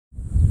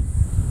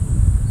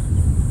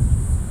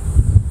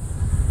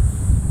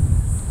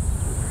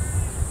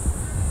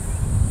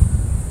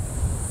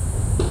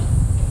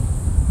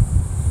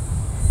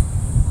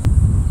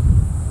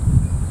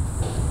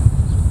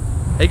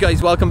Hey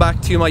guys, welcome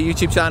back to my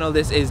YouTube channel.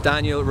 This is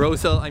Daniel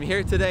Rosel. I'm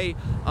here today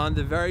on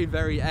the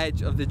very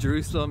edge of the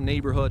Jerusalem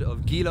neighborhood of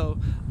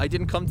Gilo. I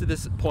didn't come to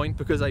this point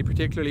because I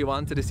particularly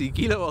wanted to see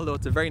Gilo, although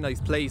it's a very nice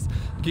place.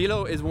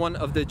 Gilo is one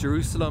of the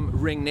Jerusalem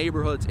ring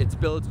neighborhoods. It's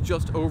built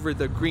just over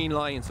the Green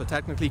Line, so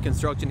technically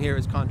construction here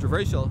is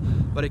controversial,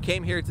 but I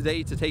came here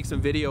today to take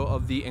some video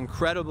of the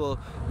incredible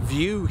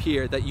view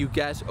here that you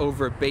get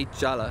over Beit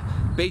Jala.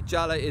 Beit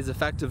Jala is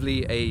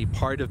effectively a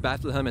part of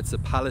Bethlehem. It's a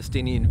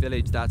Palestinian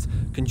village that's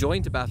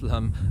conjoined to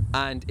Bethlehem,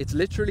 and it's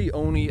literally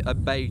only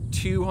about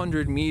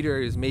 200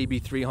 meters, maybe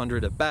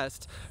 300 at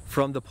best,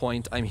 from the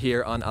point I'm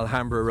here on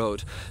Ahlama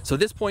Road. So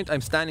this point I'm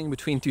standing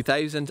between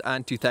 2000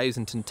 and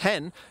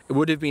 2010. It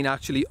would have been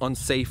actually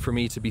unsafe for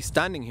me to be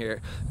standing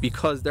here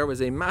because there was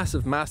a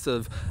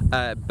massive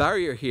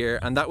barrier here,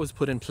 and that was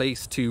put in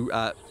place to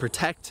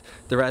protect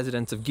the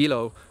residents of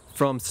Gilo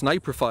from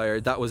sniper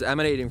fire that was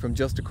emanating from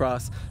just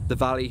across the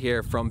valley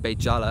here from Beit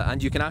Jala.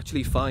 And you can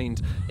actually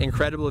find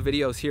incredible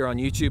videos here on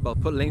YouTube. I'll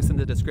put links in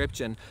the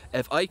description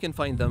if I can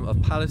find them,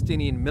 of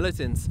Palestinian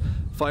militants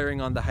firing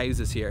on the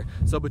houses here.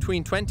 So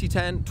between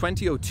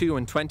 2002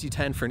 and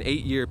 2010, for an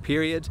 8-year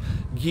period,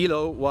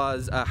 Gilo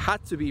was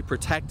had to be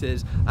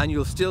protected, and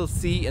you'll still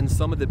see in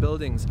some of the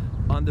buildings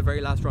on the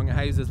very last rung of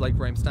houses, like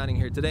where I'm standing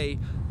here today,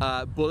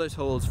 bullet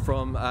holes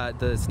from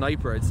the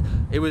snipers.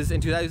 It was in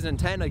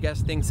 2010, I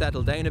guess, things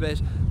settled down a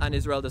bit, and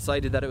Israel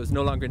decided that it was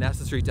no longer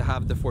necessary to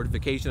have the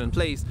fortification in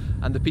place,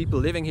 and the people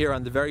living here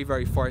on the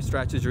very far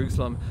stretch of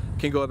Jerusalem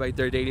can go about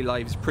their daily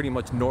lives pretty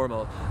much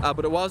normal.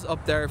 But it was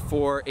up there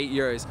for 8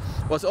 years.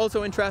 What's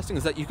also interesting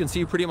is that you can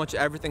see pretty much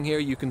everything here.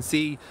 You can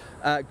see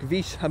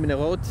Ahlama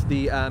Road,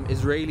 the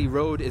Israeli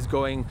road, is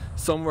going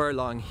somewhere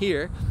along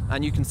here,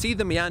 and you can see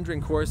the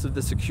meandering course of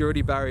the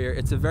security barrier.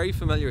 It's a very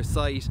familiar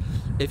sight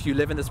if you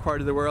live in this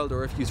part of the world,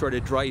 or if you sort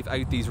of drive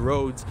out these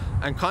roads.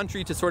 And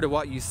contrary to sort of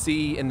what you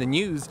see in the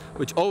news,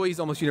 which always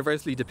almost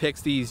universally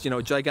depicts these,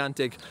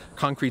 gigantic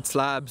concrete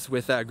slabs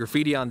with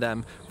graffiti on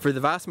them, for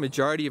the vast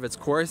majority of its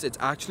course, it's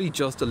actually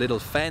just a little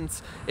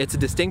fence. It's a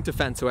distinctive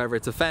fence, however.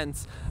 It's a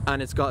fence,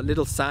 and it's got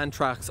little sand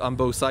tracks on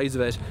both sides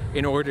of it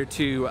in order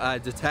to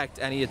detect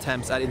any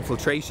attempts at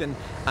infiltration,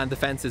 and the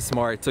fence is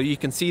smart. So you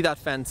can see that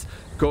fence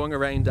going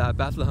around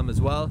Bethlehem as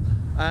well.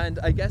 And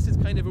I guess it's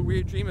kind of a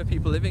weird dream of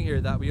people living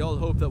here, that we all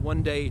hope that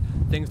one day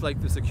things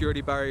like the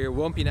security barrier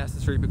won't be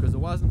necessary, because it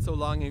wasn't so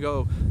long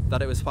ago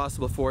that it was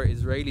possible for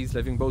Israelis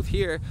living both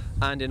here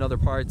and in other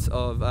parts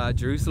of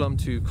Jerusalem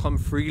to come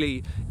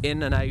freely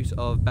in and out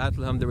of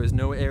Bethlehem. There was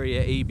no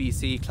area A, B,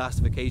 C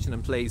classification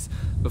in place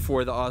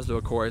before the Oslo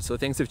Accord, so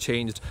things have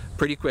changed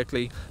pretty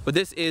quickly. But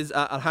this is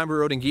Ahlama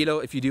Road in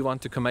Gilo. If you do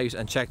want to come out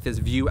and check this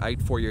view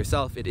out for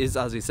yourself, it is,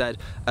 as I said,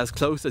 as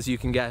close as you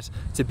can get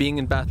to being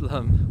in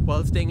Bethlehem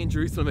while staying in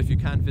Jerusalem. If you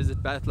can't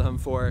visit Bethlehem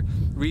for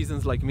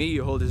reasons like me,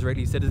 you hold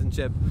Israeli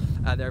citizenship,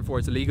 therefore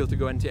it's illegal to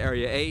go into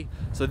Area A.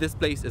 So this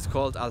place is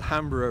called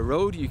Ahlama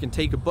Road. You can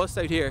take a bus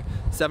out here,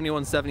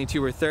 71,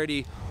 72 or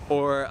 30,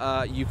 or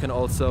you can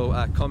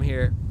also come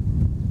here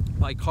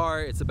by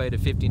car. It's about a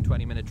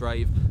 15-20 minute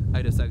drive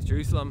out of South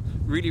Jerusalem.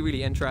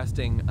 Really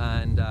interesting,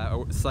 and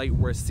a site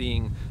worth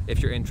seeing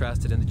if you're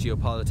interested in the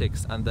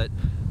geopolitics and the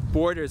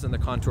borders and the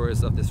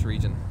contours of this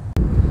region.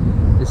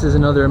 This is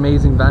another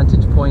amazing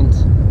vantage point,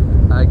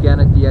 again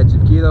at the edge of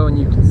Gilo, and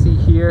you can see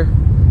here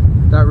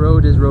that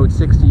road is road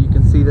 60. You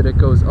can see that it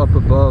goes up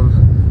above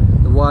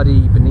the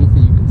wadi. Beneath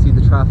it you can see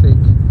the traffic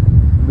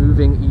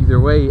moving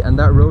either way, and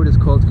that road is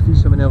called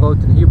Ahlama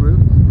Road in Hebrew,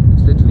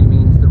 which literally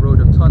means the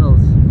road of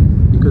tunnels,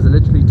 because it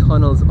literally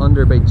tunnels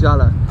under Beit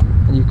Jala.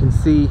 And you can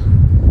see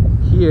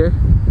here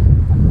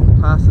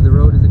past the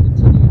road as it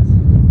continues,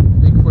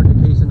 big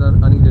fortifications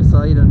on either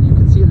side, and you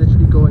can see it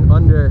literally going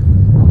under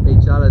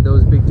Beit Jala,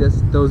 those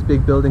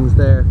big buildings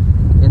there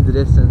in the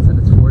distance, and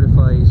it's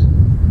fortified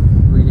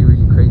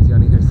really crazy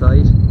on either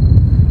side.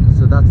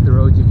 So that's the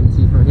road you can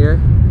see from here,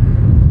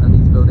 and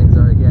these buildings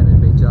are